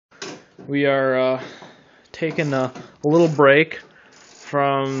We are taking a little break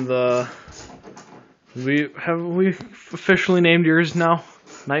from the. We officially named yours now?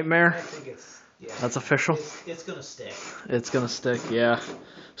 Nightmare? I think it's, yeah. That's official? It's gonna stick. It's gonna stick, yeah.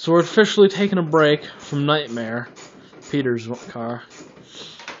 So we're officially taking a break from Nightmare, Peter's car.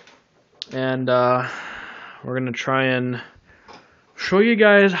 And we're gonna try and show you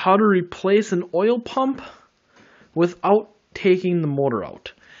guys how to replace an oil pump without taking the motor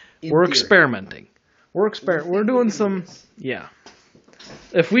out. We're experimenting. We're doing some, yeah.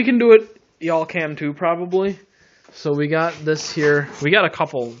 If we can do it, y'all can too, probably. So we got this here. We got a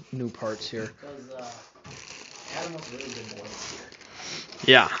couple new parts here. Because Adam was really good boy this year.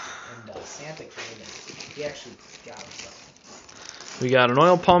 Yeah. And Santa came and he actually got himself. We got an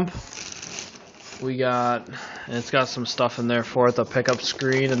oil pump. And it's got some stuff in there for it, the pickup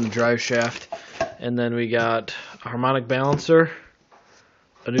screen and the drive shaft. And then we got a harmonic balancer,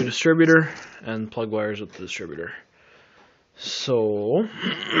 a new distributor, and plug wires with the distributor. So, is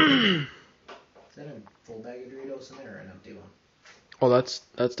that a full bag of Doritos in there or an empty one? Oh, that's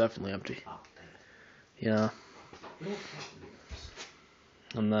definitely empty. Oh, yeah. We don't have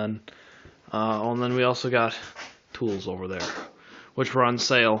Doritos. And then we also got tools over there, which were on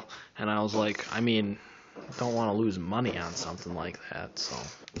sale. And I was like, I don't want to lose money on something like that. So,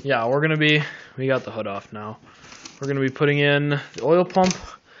 yeah, we got the hood off now. We're gonna be putting in the oil pump.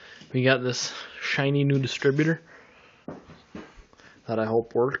 We got this shiny new distributor that I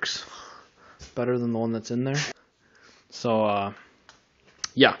hope works better than the one that's in there. So,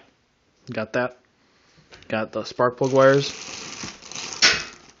 yeah, got that. Got the spark plug wires,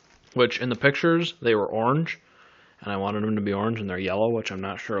 which in the pictures, they were orange, and I wanted them to be orange, and they're yellow, which I'm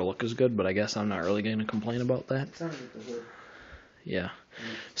not sure look as good, but I guess I'm not really going to complain about that. It's underneath the hood. Yeah.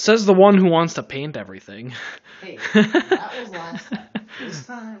 Says the one who wants to paint everything. Hey, that was last time. This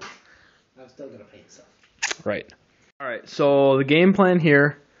time, I'm still going to paint stuff. Right. Alright, so the game plan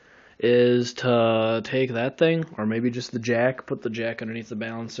here is to take that thing, or maybe just the jack, put the jack underneath the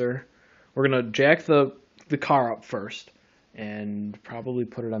balancer. We're going to jack the car up first, and probably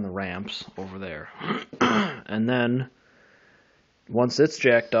put it on the ramps over there. And then, once it's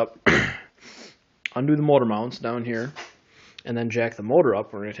jacked up, undo the motor mounts down here, and then jack the motor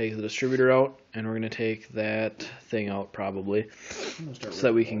up. We're going to take the distributor out, and we're going to take that thing out probably, so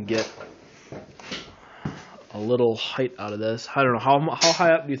that we can get a little height out of this. I don't know, how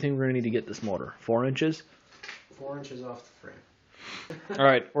high up do you think we're going to need to get this motor? 4 inches? 4 inches off the frame.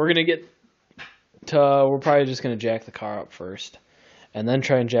 Alright, we're probably just going to jack the car up first, and then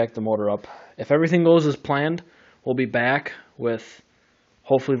try and jack the motor up. If everything goes as planned, we'll be back with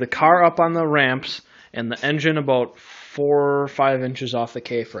hopefully the car up on the ramps and the engine about 4 or 5 inches off the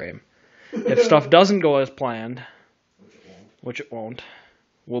K-frame. If stuff doesn't go as planned, which it won't,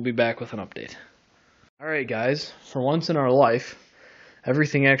 we'll be back with an update. Alright guys, for once in our life,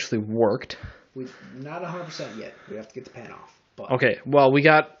 everything actually worked. Not 100% yet. We have to get the pan off. But. Okay, well,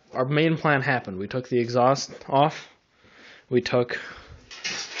 our main plan happened. We took the exhaust off. We took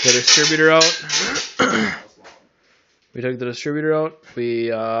the distributor out.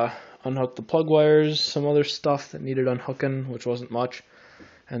 We unhooked the plug wires, some other stuff that needed unhooking, which wasn't much.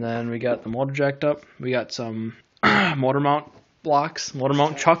 And then we got the motor jacked up. We got some motor mount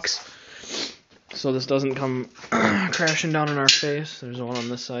chucks. So this doesn't come crashing down in our face. There's one on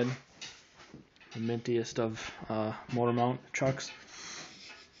this side. The mintiest of motor mount chucks.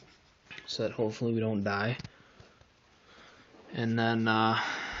 So that hopefully we don't die. And then now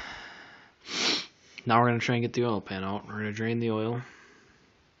we're going to try and get the oil pan out. We're going to drain the oil.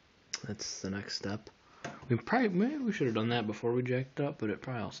 That's the next step. Maybe we should have done that before we jacked it up, but it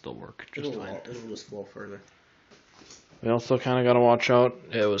probably will still work just fine. It'll just flow further. We also kind of got to watch out.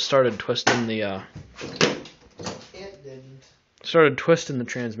 It started twisting the It didn't. Started twisting the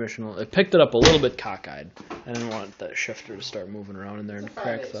transmission. It picked it up a little bit cockeyed. I didn't want that shifter to start moving around in there and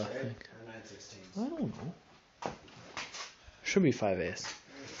crack the thing. I don't know. Should be 5/8.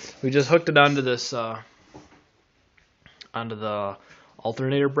 We just hooked it onto this, onto the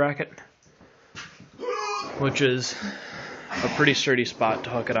alternator bracket, which is a pretty sturdy spot to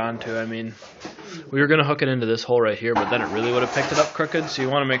hook it onto. I mean, we were going to hook it into this hole right here, but then it really would have picked it up crooked, so you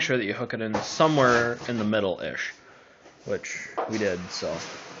want to make sure that you hook it in somewhere in the middle-ish, which we did, so.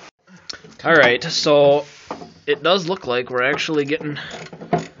 Alright, so it does look like we're actually getting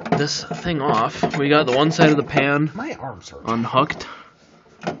this thing off. We got the one side of the pan My arms hurt. unhooked.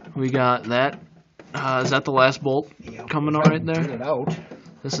 We got that. Is that the last bolt coming out right there? Get it out.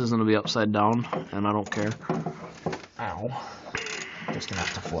 This is going to be upside down, and I don't care. Ow. Just gonna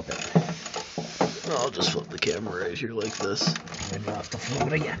have to flip it. I'll just flip the camera right here like this. And you'll have to flip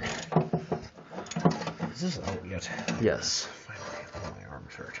it again. Is this out yet? Yes. Finally, oh, my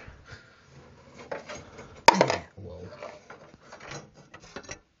arms hurt. Whoa.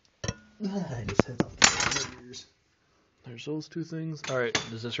 I just hit something in my ears. There's those two things. Alright,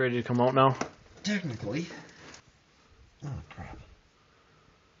 is this ready to come out now? Technically. Oh, crap.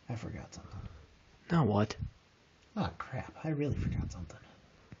 I forgot something. Now what? Oh, crap. I really forgot something.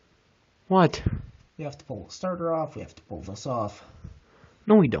 What? We have to pull the starter off. We have to pull this off.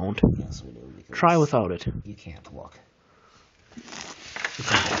 No, we don't. Yes, we do. Try without it. You can't look.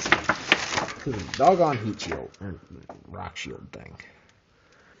 Because the doggone heat shield, or rock shield thing.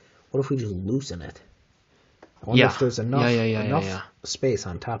 What if we just loosen it? I wonder if there's enough space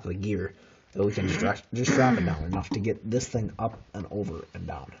on top of the gear that we can just drop it down enough to get this thing up and over and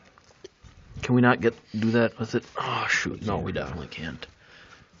down. Can we not do that with it? Oh, shoot. No, we definitely can't.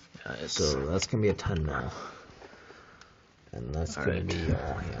 So that's going to be a 10 mil. And that's going to be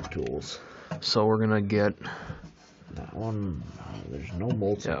all hand tools. So we're going to get... That one, there's no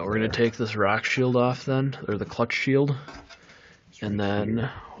bolts. Yeah, we're going to take this rock shield off then, or the clutch shield. And then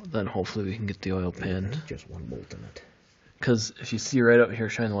hopefully we can get the oil pan. Just one bolt in it. Because if you see right up here,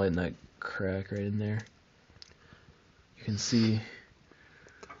 shine the light in that crack right in there. You can see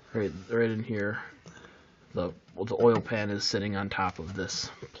right in here, the oil pan is sitting on top of this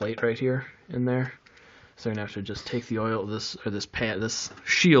plate right here in there. So you're gonna have to just take the oil, this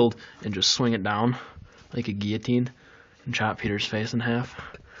shield, and just swing it down like a guillotine, and chop Peter's face in half,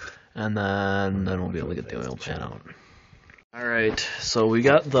 and then we'll be able to get the oil pan out. All right, so we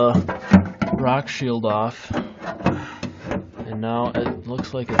got the rock shield off, and now it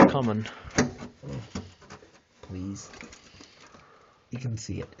looks like it's coming. Please. You can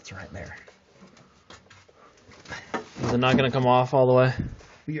see it. It's right there. Is it not going to come off all the way?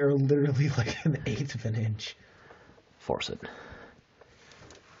 We are literally like 1/8 of an inch. Force it.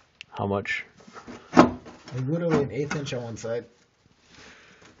 How much? Like literally 1/8 inch on one side.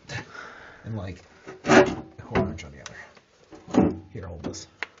 And like 1/4 inch on the other. Here, hold this.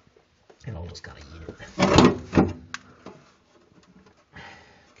 And I'll just kind of eat it.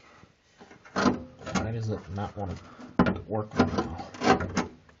 Why does it not want to work right now?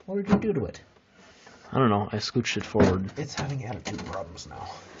 What did you do to it? I don't know. I scooched it forward. It's having attitude problems now.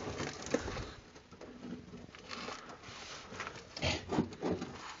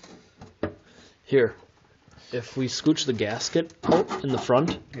 Here, if we scooch the gasket out in the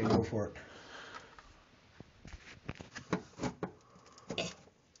front. Okay, go for it.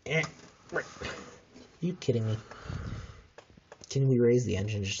 Right. Are you kidding me? Can we raise the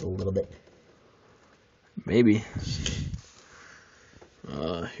engine just a little bit? Maybe.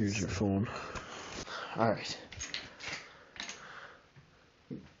 Here's your phone. Alright.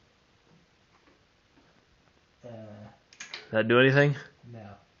 That do anything?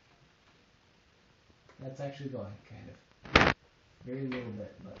 No. That's actually going, kind of. Very little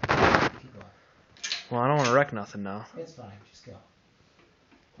bit, but keep going. Well, I don't want to wreck nothing now. It's fine, just go.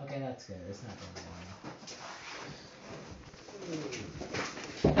 Okay, that's good. It's not going to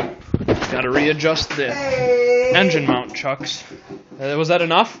go now. Got to readjust the engine mount, Chucks. Was that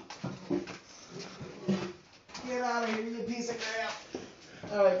enough? Get out of here, you piece of crap.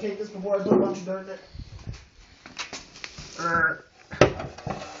 Alright, take this before I put a bunch of dirt in it.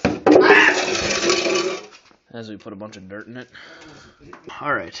 As we put a bunch of dirt in it.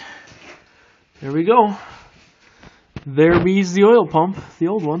 Alright. There we go. There bees the oil pump, the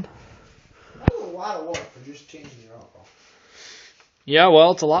old one. That was a lot of work for just changing your oil pump. Yeah,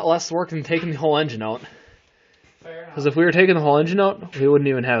 well, it's a lot less work than taking the whole engine out. Because if we were taking the whole engine out, we wouldn't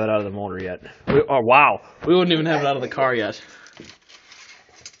even have it out of the motor yet. Wow. We wouldn't even have it out of the car yet.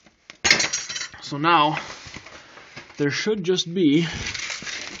 So now, there should just be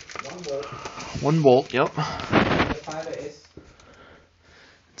one bolt, yep. 5/8.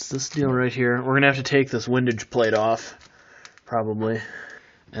 It's this deal right here. We're going to have to take this windage plate off, probably.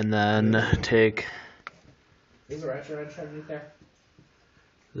 And then take Is the ratchet wrench underneath there?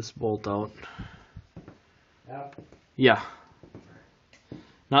 this bolt out. Yep. Yeah.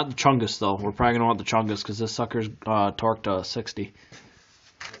 Not the chungus, though. We're probably going to want the chungus because this sucker's torqued to 60.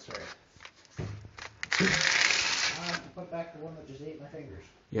 That's right. I have to put back the one that just ate my fingers.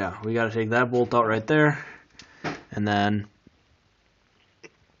 Yeah, we got to take that bolt out right there. And then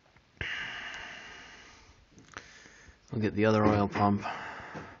we'll get the other oil pump.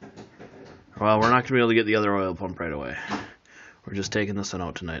 Well, we're not going to be able to get the other oil pump right away. We're just taking this one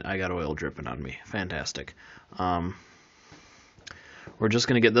out tonight. I got oil dripping on me. Fantastic. We're just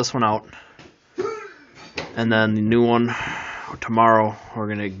going to get this one out. And then the new one, tomorrow, we're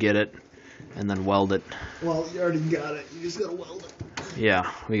going to get it and then weld it. Well, you already got it. You just gotta weld it.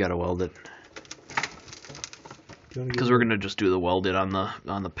 Yeah, we gotta weld it. Because we're gonna just do the welded on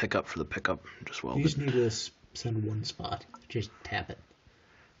the pickup for the pickup. Just weld it. You just need to send one spot. Just tap it.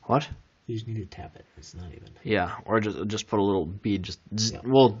 What? You just need to tap it. It's not even. Yeah, or just put a little bead.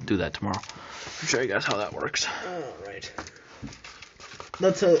 We'll do that tomorrow. I'll show you guys how that works. All right.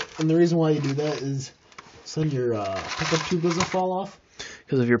 That's it. And the reason why you do that is send your pickup tube doesn't fall off.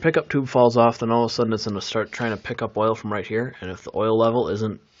 Because if your pickup tube falls off, then all of a sudden it's going to start trying to pick up oil from right here. And if the oil level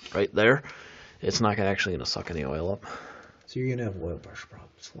isn't right there, it's not actually going to suck any oil up. So you're going to have oil pressure problems.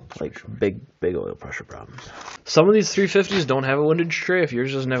 Like big oil pressure problems. Some of these 350s don't have a windage tray. If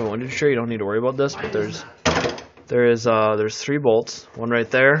yours doesn't have a windage tray, you don't need to worry about this. But there's 3 bolts. One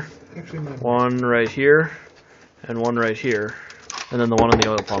right there, one right here, and one right here. And then the one on the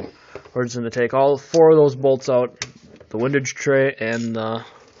oil pump. We're just going to take all 4 of those bolts out. The windage tray and the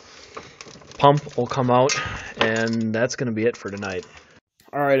pump will come out, and that's going to be it for tonight.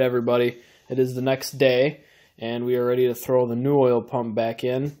 All right, everybody. It is the next day, and we are ready to throw the new oil pump back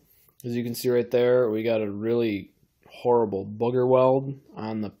in. As you can see right there, we got a really horrible booger weld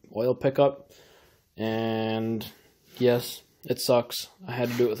on the oil pickup. And yes, it sucks. I had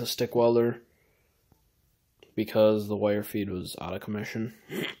to do it with a stick welder because the wire feed was out of commission.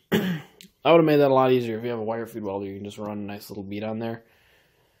 I would have made that a lot easier. If you have a wire feed welder, you can just run a nice little bead on there.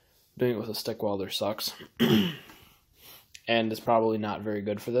 Doing it with a stick welder sucks. And it's probably not very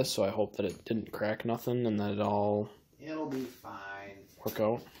good for this, so I hope that it didn't crack nothing and that it'll be fine. Work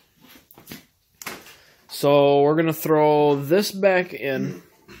out. So we're going to throw this back in.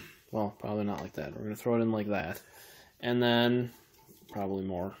 Well, probably not like that. We're going to throw it in like that. And then, probably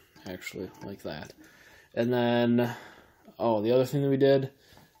more, actually, like that. And then, the other thing that we did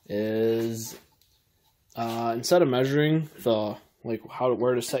is instead of measuring the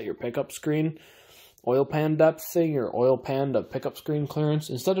where to set your pickup screen oil pan depth thing, or oil pan to pickup screen clearance,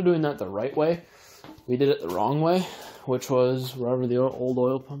 instead of doing that the right way, we did it the wrong way, which was wherever the old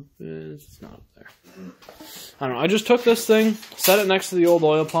oil pump is. It's not up there. I don't know. I just took this thing, set it next to the old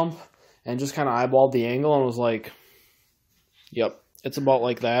oil pump, and just kind of eyeballed the angle and was like, yep, it's about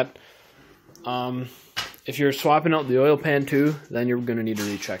like that. If you're swapping out the oil pan too, then you're going to need to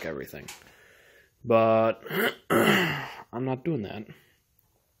recheck everything. But I'm not doing that.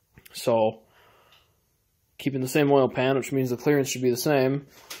 So, keeping the same oil pan, which means the clearance should be the same,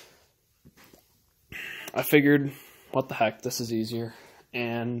 I figured, what the heck, this is easier.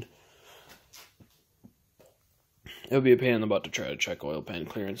 And it would be a pain in the butt to try to check oil pan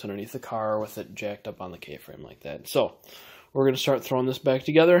clearance underneath the car with it jacked up on the K-frame like that. So, we're going to start throwing this back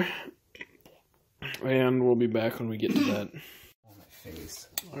together. And we'll be back when we get to that. On my face.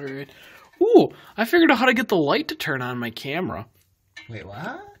 Alright. Ooh, I figured out how to get the light to turn on my camera. Wait,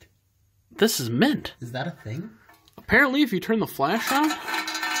 what? This is mint. Is that a thing? Apparently, if you turn the flash on,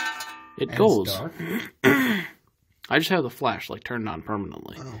 it goes. It's dark? I just have the flashlight turned on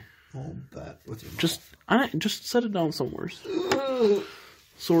permanently. Oh, hold that with your mouth. Just set it down somewhere.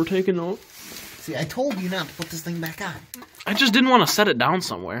 So we're taking out. See, I told you not to put this thing back on. I just didn't want to set it down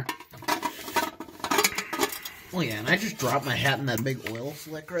somewhere. Well, yeah, and I just dropped my hat in that big oil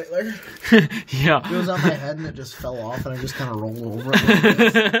slick right there. Yeah. It was on my head and it just fell off and I just kind of rolled over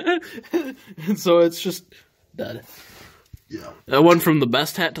it. And so it's just dead. Yeah. I went from the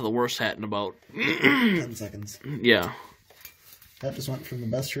best hat to the worst hat in about 10 seconds. Yeah. That just went from the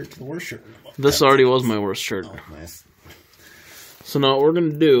best shirt to the worst shirt. This already was my worst shirt. Oh, nice. So now what we're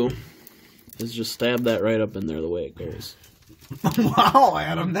going to do is just stab that right up in there the way it goes. Wow,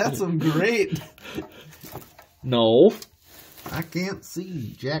 Adam, that's some great... No. I can't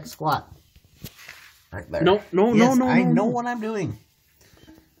see jack squat. Right there. No. I know what I'm doing.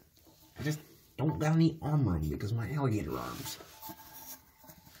 I just don't got any arm room because of my alligator arms.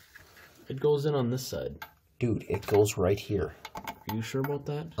 It goes in on this side. Dude, it goes right here. Are you sure about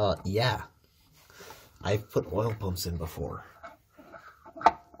that? Yeah. I've put oil pumps in before.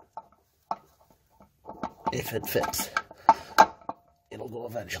 If it fits. It'll go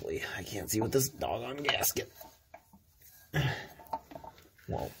eventually. I can't see with this doggone gasket.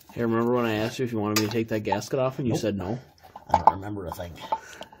 Well, hey, remember when I asked you if you wanted me to take that gasket off and you said no? I don't remember a thing.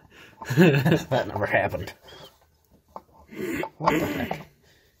 That never happened. What the heck?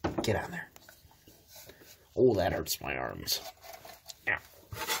 Get on there. Oh, that hurts my arms. Ow.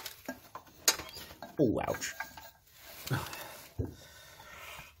 Oh, ouch.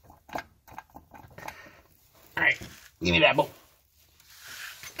 Alright, give me that bolt.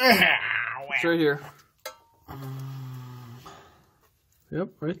 It's right here. Yep,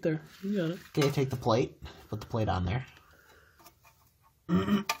 right there. You got it. Okay, take the plate. Put the plate on there.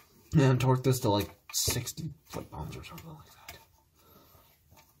 And torque this to like 60 foot-pounds or something like that.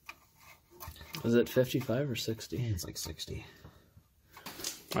 Is it 55 or 60? Yeah, it's like 60.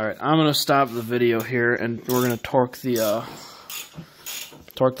 Alright, I'm going to stop the video here, and we're going to torque the,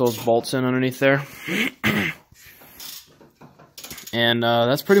 torque those bolts in underneath there. And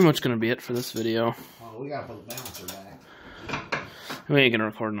that's pretty much going to be it for this video. Oh, we got to put the balancer back. We ain't going to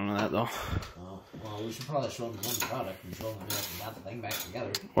record none of that, though. Oh, well, we should probably show them one product and show them how to got the thing back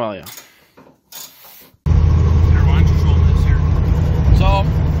together. Well, yeah.